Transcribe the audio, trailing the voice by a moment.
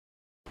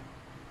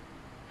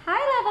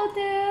level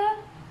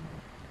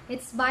 2.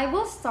 It's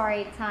Bible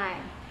story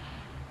time.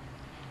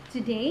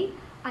 Today,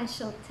 I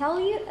shall tell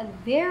you a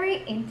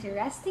very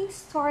interesting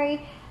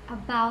story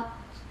about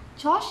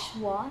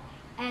Joshua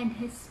and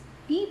his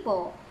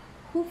people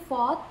who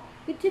fought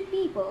with the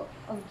people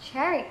of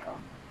Jericho.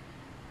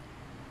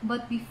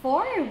 But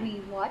before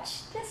we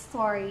watch the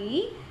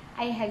story,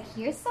 I have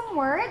here some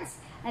words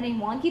and I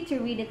want you to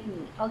read it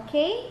me,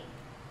 okay?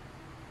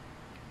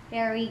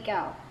 There we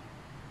go.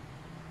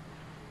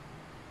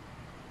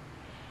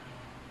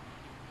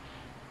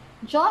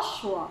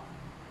 Joshua.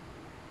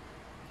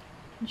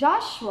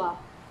 Joshua,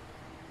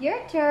 your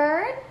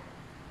turn.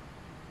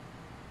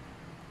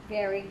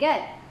 Very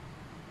good.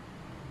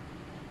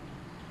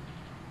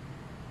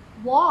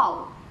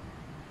 Wall.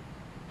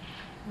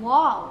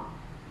 Wall.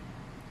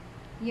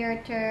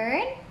 Your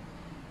turn.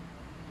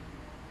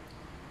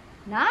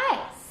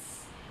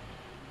 Nice.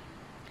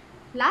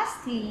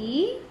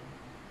 Lastly,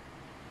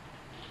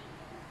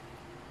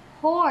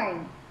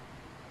 horn.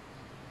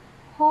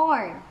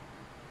 Horn.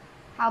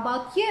 How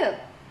about you?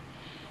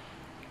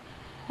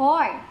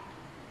 Horn.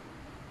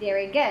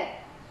 Very good.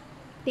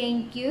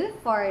 Thank you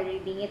for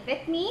reading it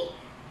with me.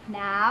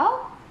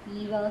 Now,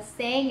 we will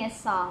sing a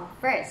song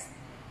first.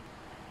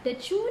 The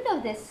tune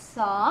of this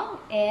song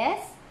is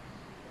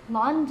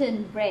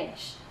London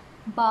Bridge,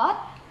 but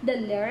the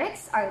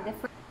lyrics are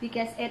different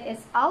because it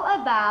is all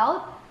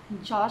about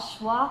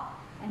Joshua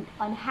and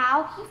on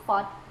how he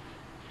fought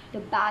the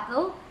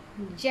battle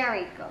in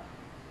Jericho.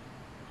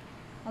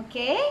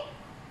 Okay?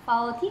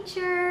 Follow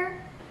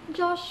teacher.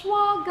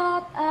 Joshua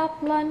got a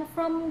plan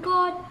from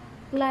God,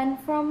 plan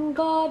from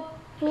God,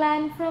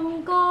 plan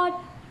from God.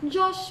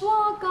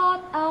 Joshua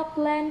got a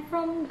plan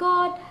from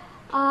God.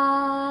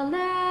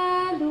 Alleluia.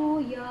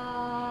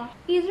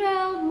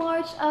 Israel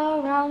marched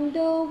around the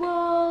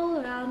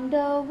wall, round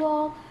the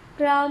wall,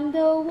 round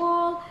the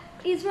wall.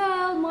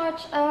 Israel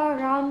marched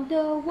around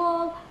the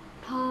wall.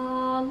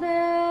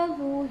 Hallelujah.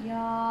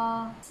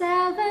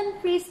 7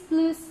 priests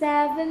blew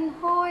 7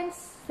 horns,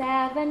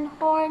 7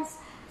 horns,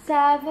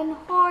 7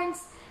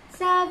 horns.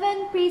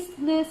 7 priests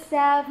blew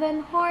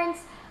 7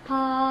 horns.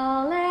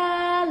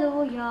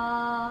 Hallelujah.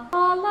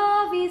 All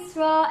of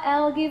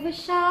Israel give a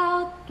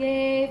shout,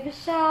 gave a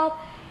shout,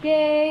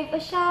 gave a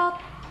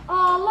shout.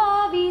 All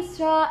of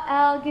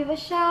Israel give a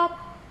shout.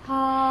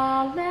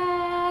 Hallelujah.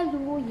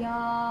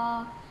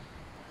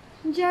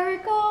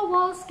 Jericho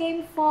walls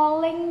came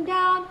falling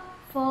down,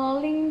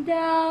 falling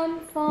down,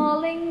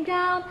 falling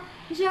down.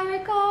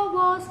 Jericho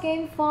walls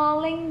came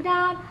falling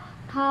down.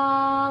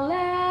 Hallelujah.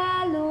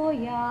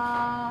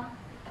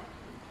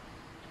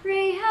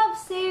 Rahab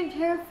saved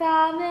her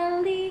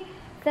family,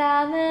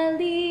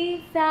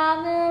 family,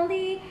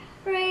 family.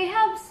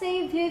 Rahab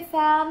saved her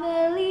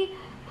family.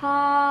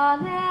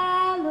 Hallelujah.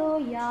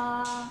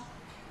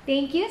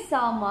 Thank you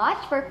so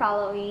much for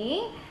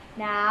following.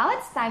 Now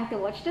it's time to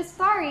watch the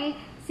story.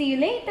 See you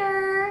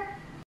later.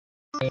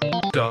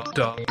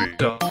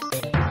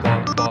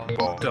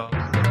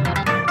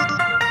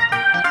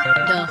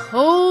 The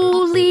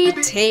Holy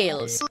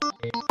Tales.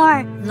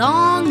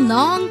 Long,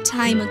 long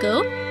time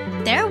ago,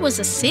 there was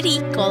a city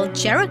called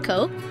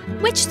Jericho,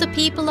 which the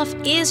people of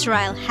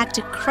Israel had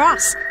to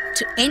cross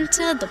to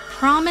enter the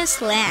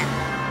Promised Land.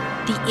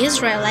 The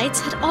Israelites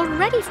had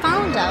already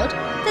found out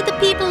that the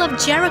people of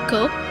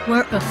Jericho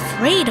were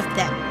afraid of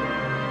them.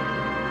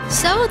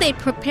 So they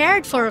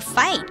prepared for a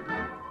fight.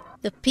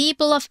 The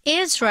people of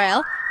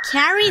Israel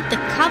carried the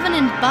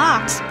covenant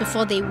box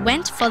before they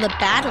went for the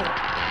battle.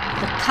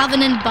 The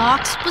covenant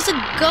box was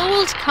a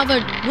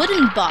gold-covered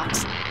wooden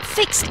box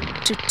fixed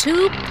to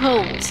 2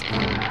 poles.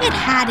 It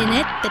had in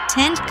it the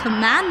 10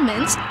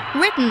 commandments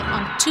written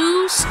on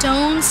 2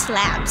 stone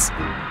slabs.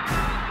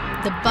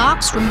 The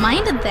box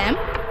reminded them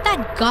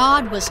that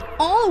God was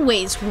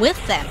always with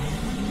them.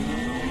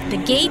 The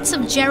gates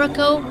of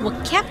Jericho were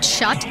kept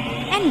shut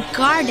and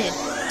guarded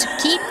to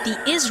keep the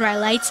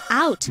Israelites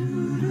out.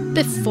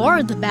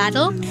 Before the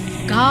battle,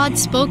 God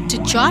spoke to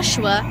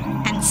Joshua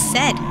and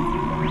said,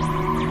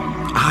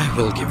 I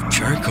will give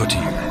Jericho to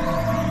you,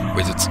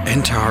 with its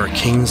entire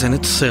kings and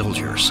its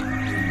soldiers,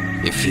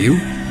 if you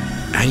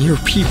and your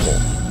people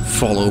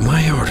follow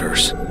my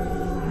orders.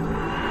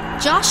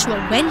 Joshua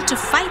went to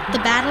fight the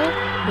battle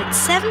with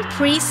 7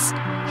 priests,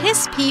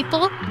 his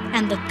people,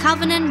 and the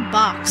covenant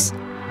box.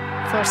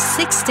 For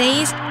 6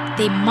 days,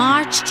 they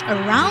marched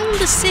around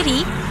the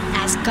city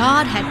as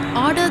God had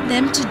ordered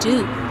them to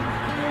do.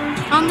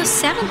 On the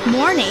 7th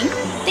morning,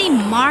 they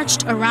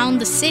marched around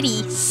the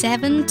city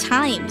 7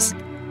 times.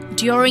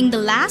 During the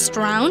last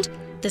round,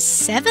 the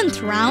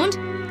 7th round,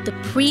 the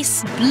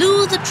priests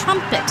blew the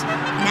trumpet,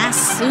 and as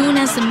soon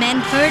as the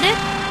men heard it,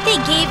 they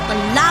gave a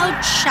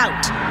loud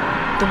shout.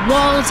 The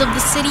walls of the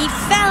city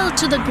fell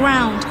to the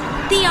ground.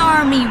 The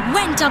army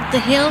went up the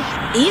hill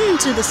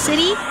into the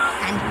city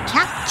and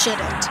captured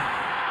it.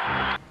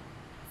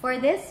 For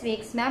this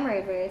week's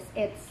memory verse,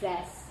 it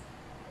says,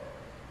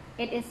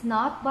 It is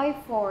not by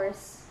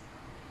force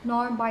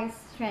nor by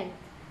strength,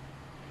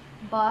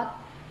 but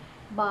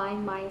by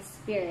my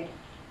Spirit,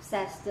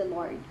 says the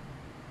Lord.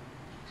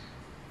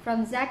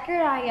 from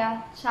Zechariah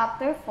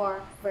chapter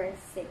 4 verse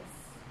 6.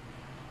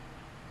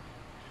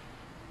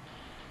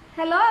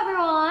 Hello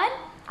everyone!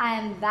 I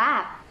am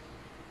back.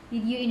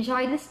 Did you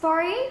enjoy the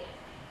story?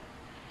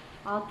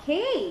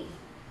 Okay.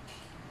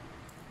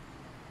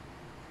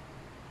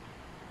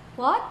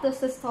 What does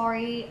the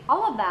story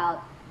all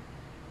about?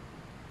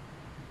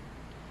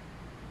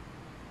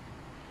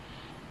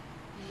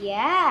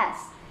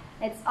 Yes,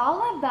 it's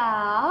all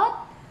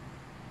about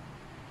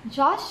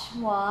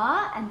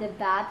Joshua and the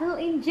battle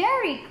in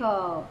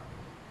Jericho.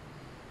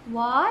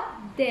 What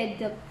did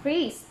the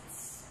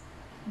priests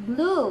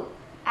blow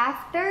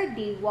after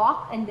they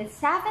walked on the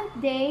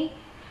seventh day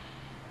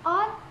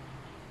on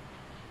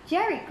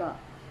Jericho?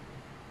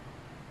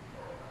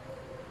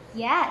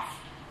 Yes,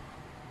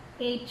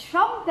 a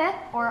trumpet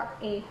or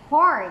a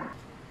horn.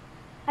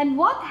 And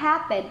what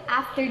happened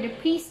after the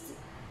priests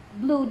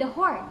blew the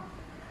horn?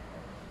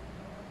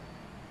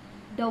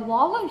 The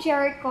wall of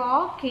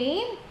Jericho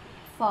came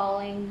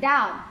falling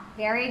down.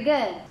 Very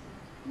good.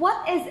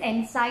 What is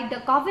inside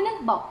the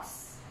covenant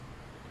box?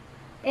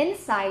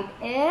 Inside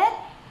it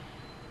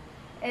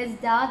is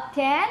the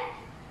 10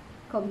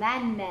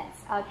 commandments.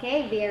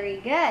 Okay,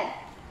 very good.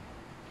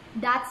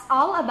 That's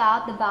all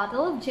about the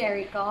Battle of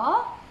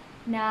Jericho.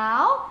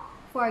 Now,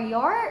 for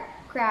your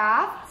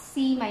craft,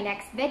 see my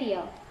next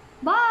video.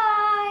 Bye!